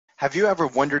Have you ever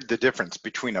wondered the difference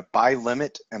between a buy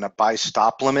limit and a buy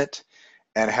stop limit?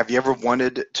 And have you ever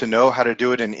wanted to know how to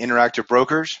do it in Interactive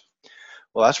Brokers?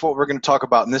 Well, that's what we're going to talk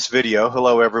about in this video.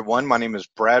 Hello, everyone. My name is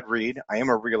Brad Reed. I am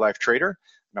a real-life trader,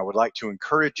 and I would like to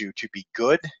encourage you to be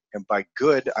good. And by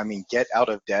good, I mean get out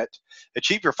of debt,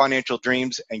 achieve your financial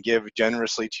dreams, and give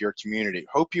generously to your community.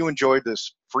 Hope you enjoyed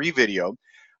this free video.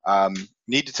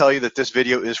 Need to tell you that this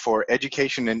video is for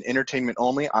education and entertainment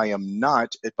only. I am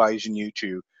not advising you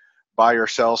to buy or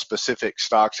sell specific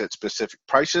stocks at specific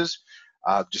prices.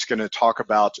 Just going to talk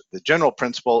about the general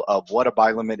principle of what a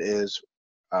buy limit is,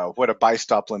 what a buy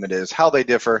stop limit is, how they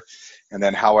differ, and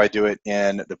then how I do it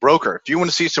in the broker. If you want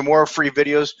to see some more free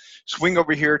videos, swing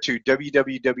over here to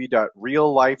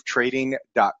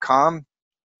www.reallifetrading.com.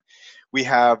 We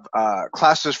have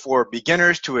classes for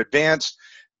beginners to advanced,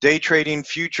 day trading,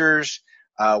 futures.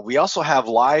 We also have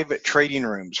live trading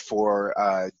rooms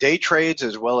for day trades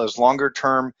as well as longer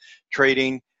term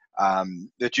trading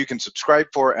that you can subscribe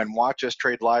for and watch us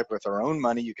trade live with our own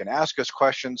money. You can ask us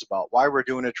questions about why we're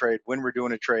doing a trade, when we're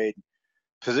doing a trade,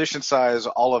 position size,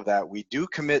 all of that. We do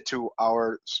commit to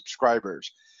our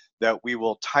subscribers that we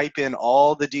will type in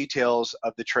all the details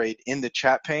of the trade in the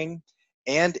chat pane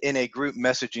and in a group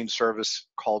messaging service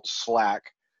called Slack,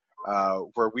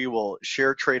 where we will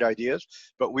share trade ideas,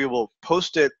 but we will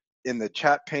post it in the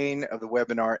chat pane of the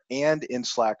webinar and in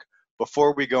Slack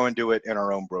before we go and do it in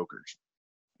our own brokers.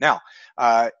 Now,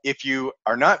 if you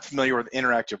are not familiar with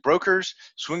Interactive Brokers,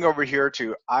 swing over here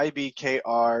to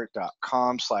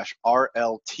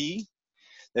ibkr.com/RLT.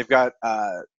 They've got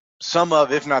some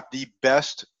of, if not the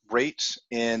best rates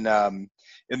in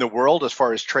the world as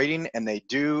far as trading, and they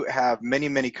do have many,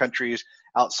 many countries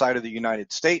outside of the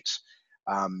United States.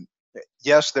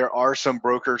 Yes, there are some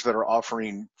brokers that are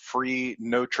offering free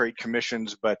no trade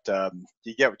commissions, but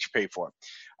you get what you pay for.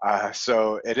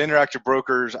 So at Interactive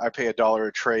Brokers, I pay $1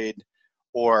 a trade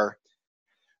or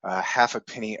half a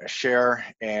penny a share,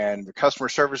 and the customer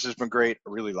service has been great. I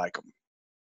really like them.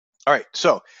 All right,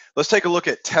 so let's take a look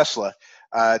at Tesla.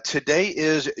 Today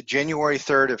is January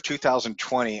 3rd of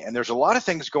 2020, and there's a lot of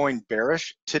things going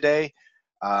bearish today.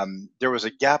 There was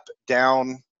a gap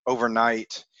down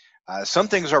overnight. Some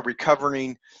things are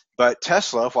recovering, but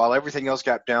Tesla, while everything else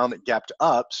gapped down, it gapped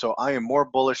up. So I am more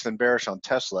bullish than bearish on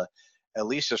Tesla, at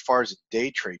least as far as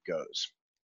day trade goes.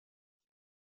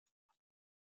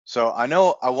 So I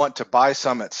know I want to buy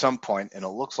some at some point, and it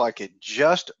looks like it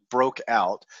just broke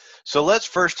out. So let's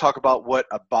first talk about what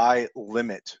a buy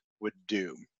limit would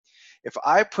do. If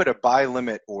I put a buy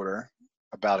limit order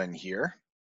about in here,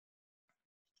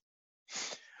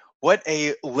 what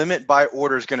a limit buy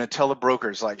order is going to tell the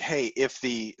brokers, like, hey, if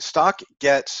the stock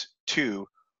gets to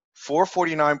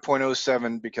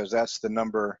 449.07, because that's the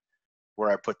number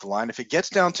where I put the line, if it gets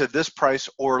down to this price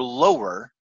or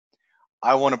lower,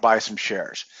 I want to buy some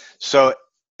shares. So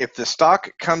if the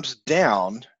stock comes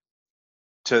down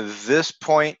to this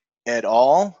point at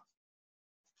all,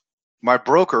 my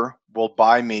broker will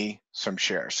buy me some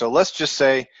shares. So let's just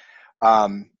say,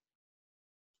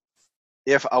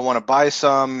 if I want to buy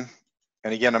some,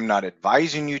 and again, I'm not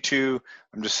advising you to,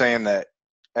 I'm just saying that,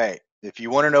 hey, if you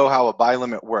want to know how a buy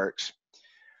limit works,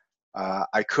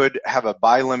 I could have a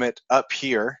buy limit up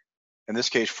here, in this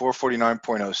case,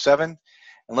 449.07.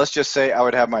 And let's just say I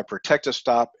would have my protective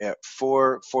stop at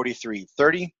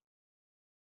 443.30.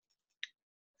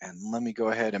 And let me go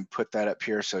ahead and put that up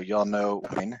here so y'all know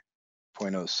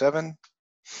 0.07.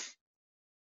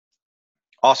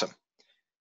 Awesome.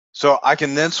 So I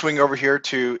can then swing over here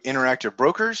to Interactive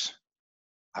Brokers.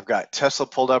 I've got Tesla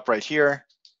pulled up right here.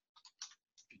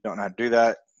 If you don't know how to do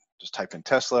that, just type in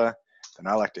Tesla. Then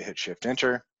I like to hit Shift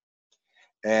Enter.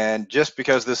 And just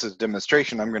because this is a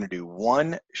demonstration, I'm going to do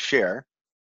one share.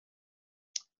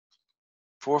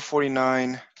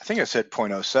 449, I think I said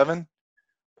 0.07.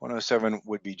 0.07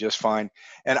 would be just fine.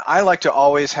 And I like to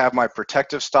always have my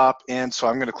protective stop in, so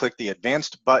I'm going to click the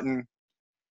Advanced button,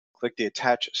 click the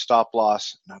Attach Stop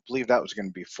Loss, and I believe that was going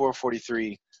to be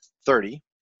 443.30.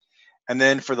 And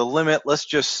then for the limit, let's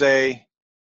just say a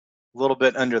little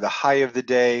bit under the high of the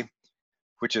day,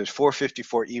 which is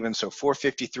 454 even, so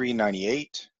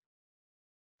 453.98,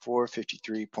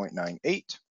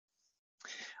 453.98.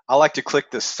 I like to click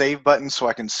the Save button so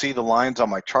I can see the lines on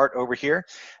my chart over here.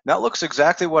 And that looks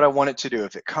exactly what I want it to do.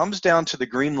 If it comes down to the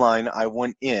green line I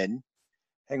want in,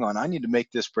 hang on, I need to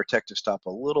make this protective stop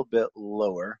a little bit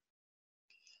lower.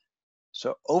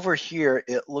 So over here,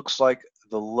 it looks like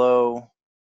the low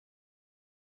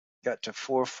got to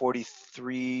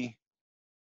 443.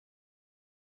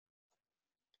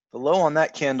 The low on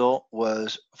that candle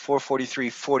was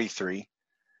 443.43.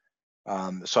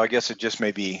 So I guess it just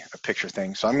may be a picture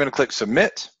thing. So I'm going to click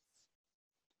submit,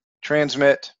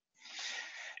 transmit,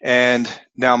 and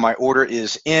now my order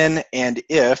is in, and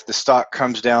if the stock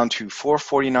comes down to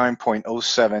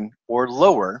 449.07 or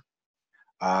lower,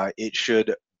 it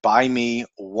should buy me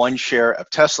 1 share of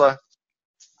Tesla.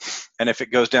 And if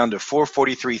it goes down to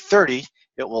 443.30,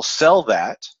 it will sell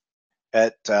that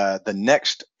at the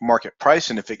next market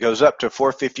price. And if it goes up to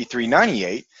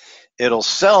 453.98, it'll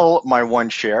sell my 1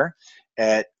 share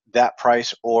at that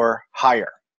price or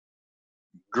higher.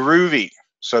 Groovy.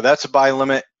 So that's a buy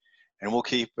limit, and we'll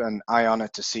keep an eye on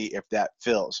it to see if that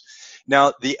fills.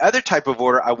 Now, the other type of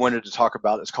order I wanted to talk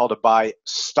about is called a buy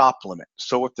stop limit.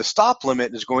 So what the stop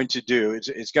limit is going to do is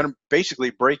it's going to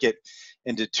basically break it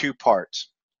into 2 parts.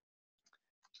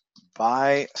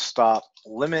 Buy stop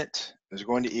limit is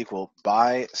going to equal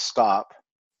buy stop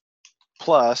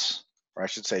plus, or I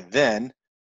should say then,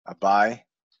 a buy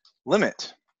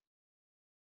limit.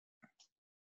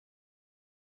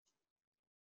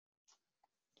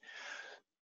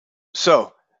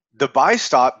 So the buy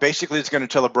stop basically is going to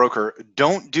tell a broker,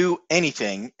 don't do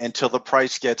anything until the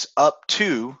price gets up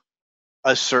to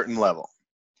a certain level,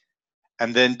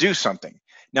 and then do something.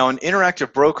 Now in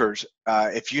Interactive Brokers,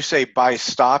 if you say buy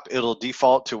stop, it'll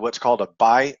default to what's called a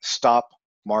buy stop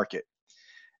market.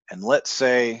 And let's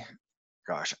say,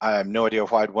 gosh, I have no idea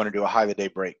why I'd want to do a high of the day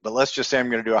break, but let's just say I'm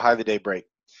going to do a high of the day break.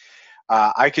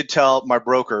 I could tell my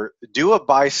broker, do a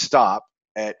buy stop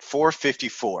at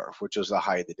 454, which is the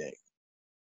high of the day.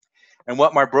 And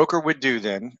what my broker would do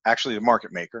then, actually the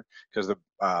market maker, because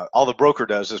all the broker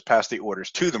does is pass the orders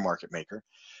to the market maker.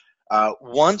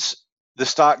 Once the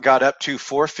stock got up to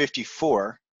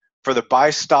 454, for the buy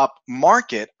stop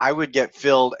market, I would get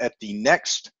filled at the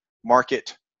next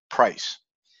market price.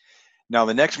 Now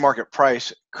the next market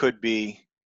price could be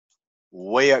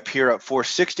way up here at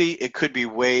 460. It could be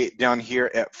way down here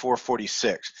at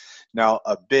 446. Now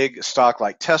a big stock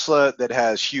like Tesla that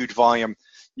has huge volume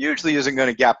usually isn't going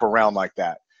to gap around like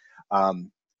that.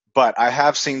 But I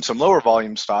have seen some lower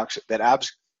volume stocks that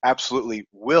absolutely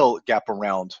will gap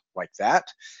around like that.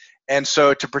 And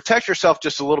so to protect yourself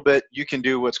just a little bit, you can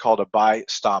do what's called a buy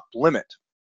stop limit.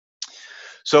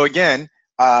 So again,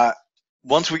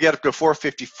 once we get up to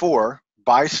 454,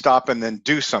 buy stop and then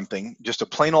do something. Just a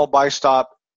plain old buy stop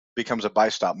becomes a buy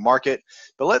stop market.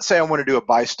 But let's say I want to do a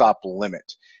buy stop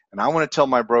limit, and I want to tell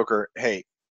my broker, hey,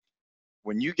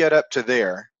 when you get up to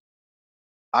there,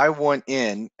 I want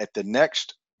in at the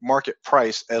next market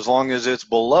price as long as it's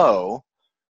below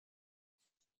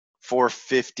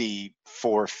 450,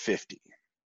 450.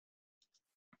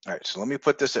 All right, so let me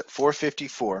put this at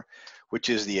 454, which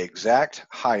is the exact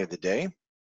high of the day.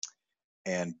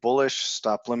 And bullish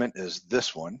stop limit is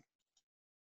this one.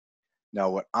 Now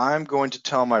what I'm going to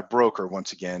tell my broker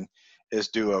once again is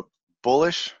do a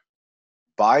bullish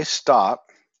buy stop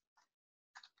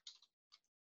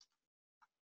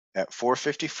at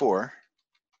 454.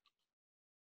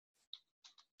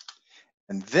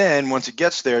 And then once it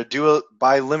gets there, do a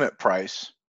buy limit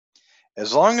price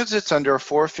as long as it's under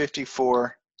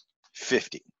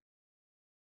 454.50.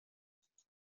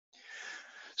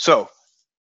 So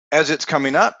as it's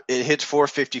coming up, it hits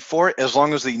 454. As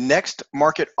long as the next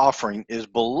market offering is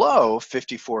below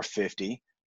 54.50,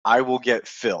 I will get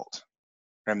filled.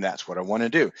 And that's what I want to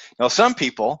do. Now, some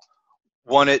people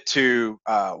want it to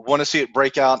see it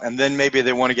break out, and then maybe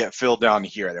they want to get filled down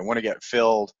here. They want to get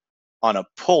filled on a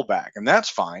pullback, and that's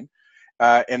fine.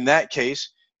 In that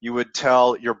case, you would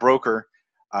tell your broker,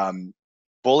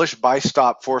 bullish buy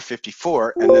stop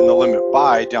 454, and then the limit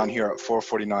buy down here at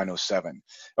 449.07.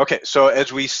 Okay, so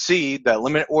as we see, that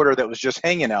limit order that was just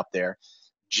hanging out there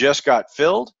just got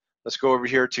filled. Let's go over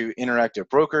here to Interactive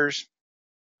Brokers,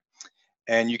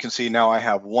 and you can see now I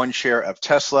have 1 share of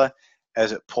Tesla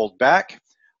as it pulled back.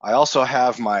 I also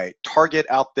have my target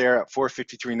out there at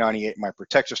 453.98, my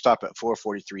protector stop at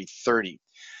 443.30.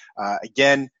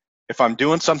 Again, if I'm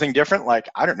doing something different, like,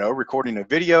 I don't know, recording a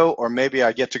video, or maybe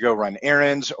I get to go run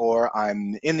errands, or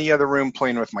I'm in the other room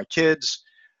playing with my kids,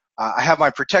 I have my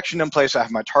protection in place, I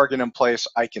have my target in place,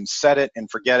 I can set it and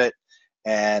forget it,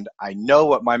 and I know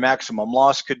what my maximum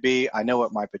loss could be, I know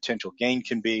what my potential gain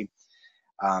can be.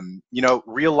 You know,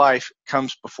 real life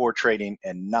comes before trading,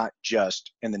 and not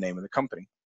just in the name of the company.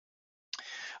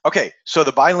 Okay, so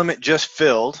the buy limit just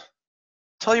filled.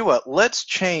 Tell you what, let's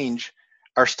change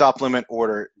our stop limit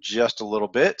order just a little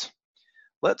bit.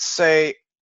 Let's say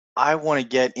I want to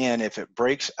get in if it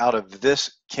breaks out of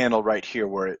this candle right here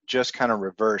where it just kind of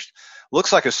reversed.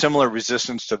 Looks like a similar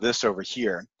resistance to this over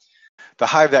here. The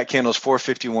high of that candle is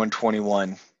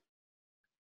 451.21.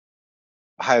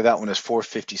 The high of that one is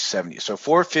 450.70. So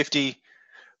 450,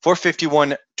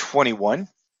 451.21.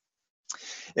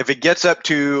 If it gets up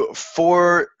to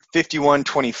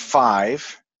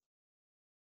 451.25,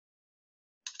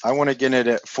 I want to get it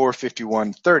at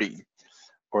 451.30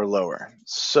 or lower.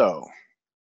 So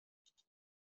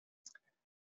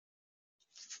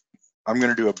I'm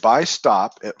going to do a buy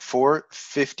stop at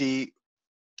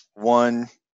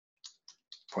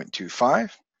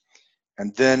 451.25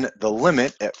 and then the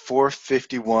limit at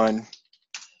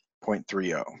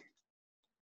 451.30.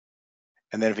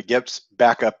 And then if it gets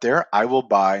back up there, I will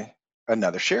buy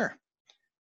another share.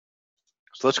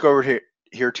 So let's go over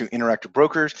here to Interactive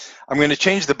Brokers. I'm going to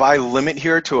change the buy limit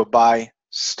here to a buy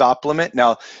stop limit.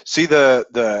 Now, see the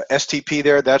STP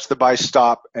there? That's the buy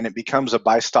stop, and it becomes a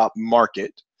buy stop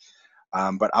market.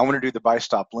 But I want to do the buy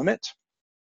stop limit.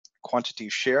 Quantity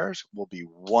shares will be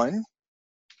 1.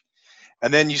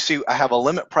 And then you see I have a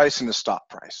limit price and a stop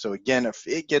price. So again, if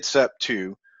it gets up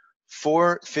to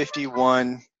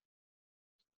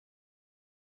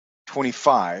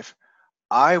 451.25,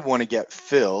 I want to get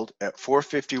filled at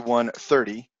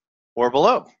 451.30 or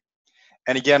below.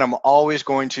 And again, I'm always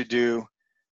going to do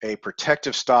a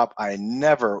protective stop. I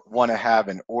never want to have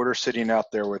an order sitting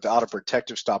out there without a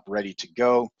protective stop ready to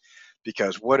go,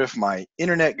 because what if my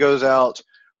internet goes out?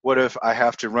 What if I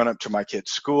have to run up to my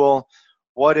kid's school?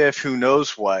 What if who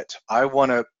knows what? I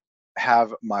want to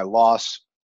have my loss,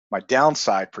 my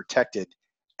downside protected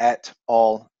at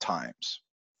all times.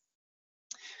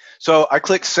 So I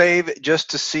click save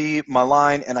just to see my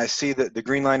line, and I see that the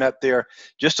green line up there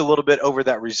just a little bit over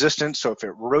that resistance. So if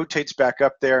it rotates back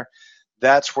up there,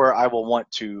 that's where I will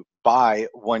want to buy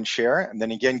 1 share and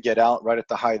then again get out right at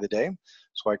the high of the day.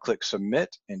 So I click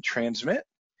submit and transmit,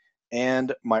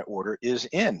 and my order is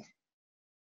in.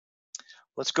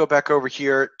 Let's go back over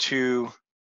here to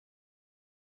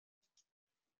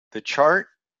the chart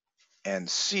and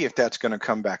see if that's going to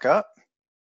come back up.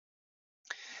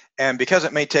 And because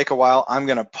it may take a while, I'm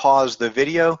going to pause the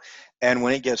video, and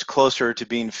when it gets closer to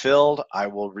being filled, I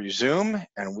will resume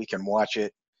and we can watch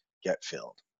it get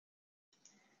filled.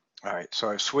 All right, so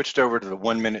I've switched over to the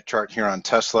 1-minute chart here on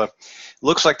Tesla.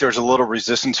 Looks like there's a little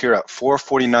resistance here at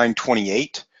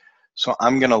 449.28. So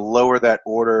I'm going to lower that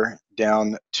order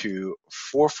down to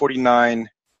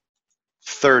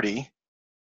 449.30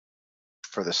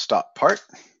 for the stop part.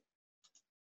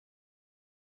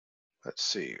 Let's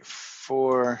see,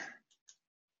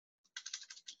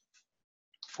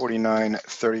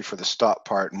 449.30 for the stop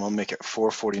part, and we'll make it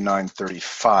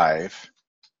 449.35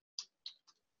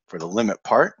 for the limit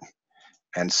part,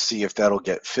 and see if that'll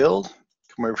get filled.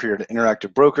 Come over here to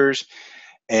Interactive Brokers,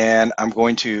 and I'm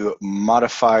going to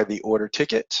modify the order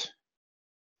ticket,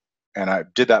 and I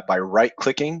did that by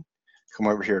right-clicking. Come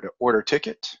over here to Order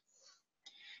Ticket,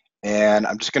 and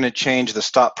I'm just going to change the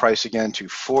stop price again to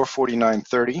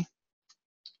 449.30.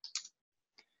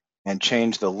 and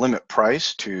change the limit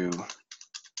price to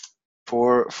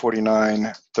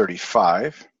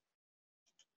 449.35.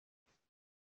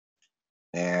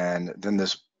 And then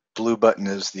this blue button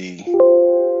is the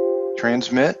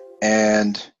transmit.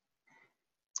 And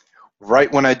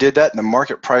right when I did that, the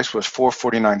market price was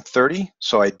 449.30.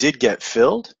 So I did get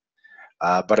filled,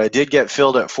 but I did get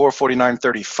filled at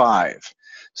 449.35.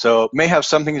 So it may have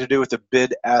something to do with the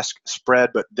bid-ask spread,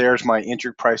 but there's my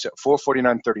entry price at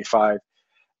 449.35.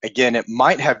 Again, it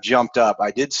might have jumped up. I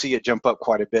did see it jump up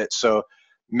quite a bit. So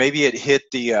maybe it hit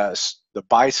the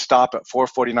buy stop at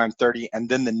 449.30, and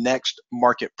then the next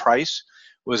market price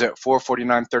was at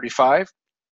 449.35.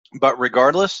 But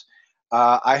regardless,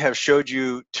 I have showed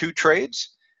you 2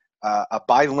 trades, a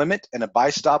buy limit and a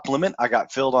buy stop limit. I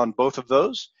got filled on both of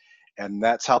those, and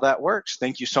that's how that works.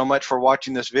 Thank you so much for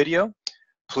watching this video.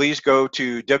 Please go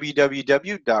to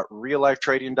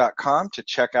www.reallifetrading.com to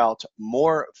check out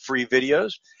more free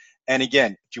videos. And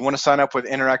again, if you want to sign up with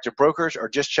Interactive Brokers or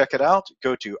just check it out,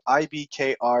 go to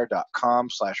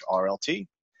ibkr.com/RLT.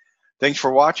 Thanks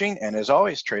for watching, and as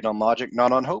always, trade on logic,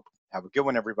 not on hope. Have a good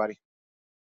one, everybody.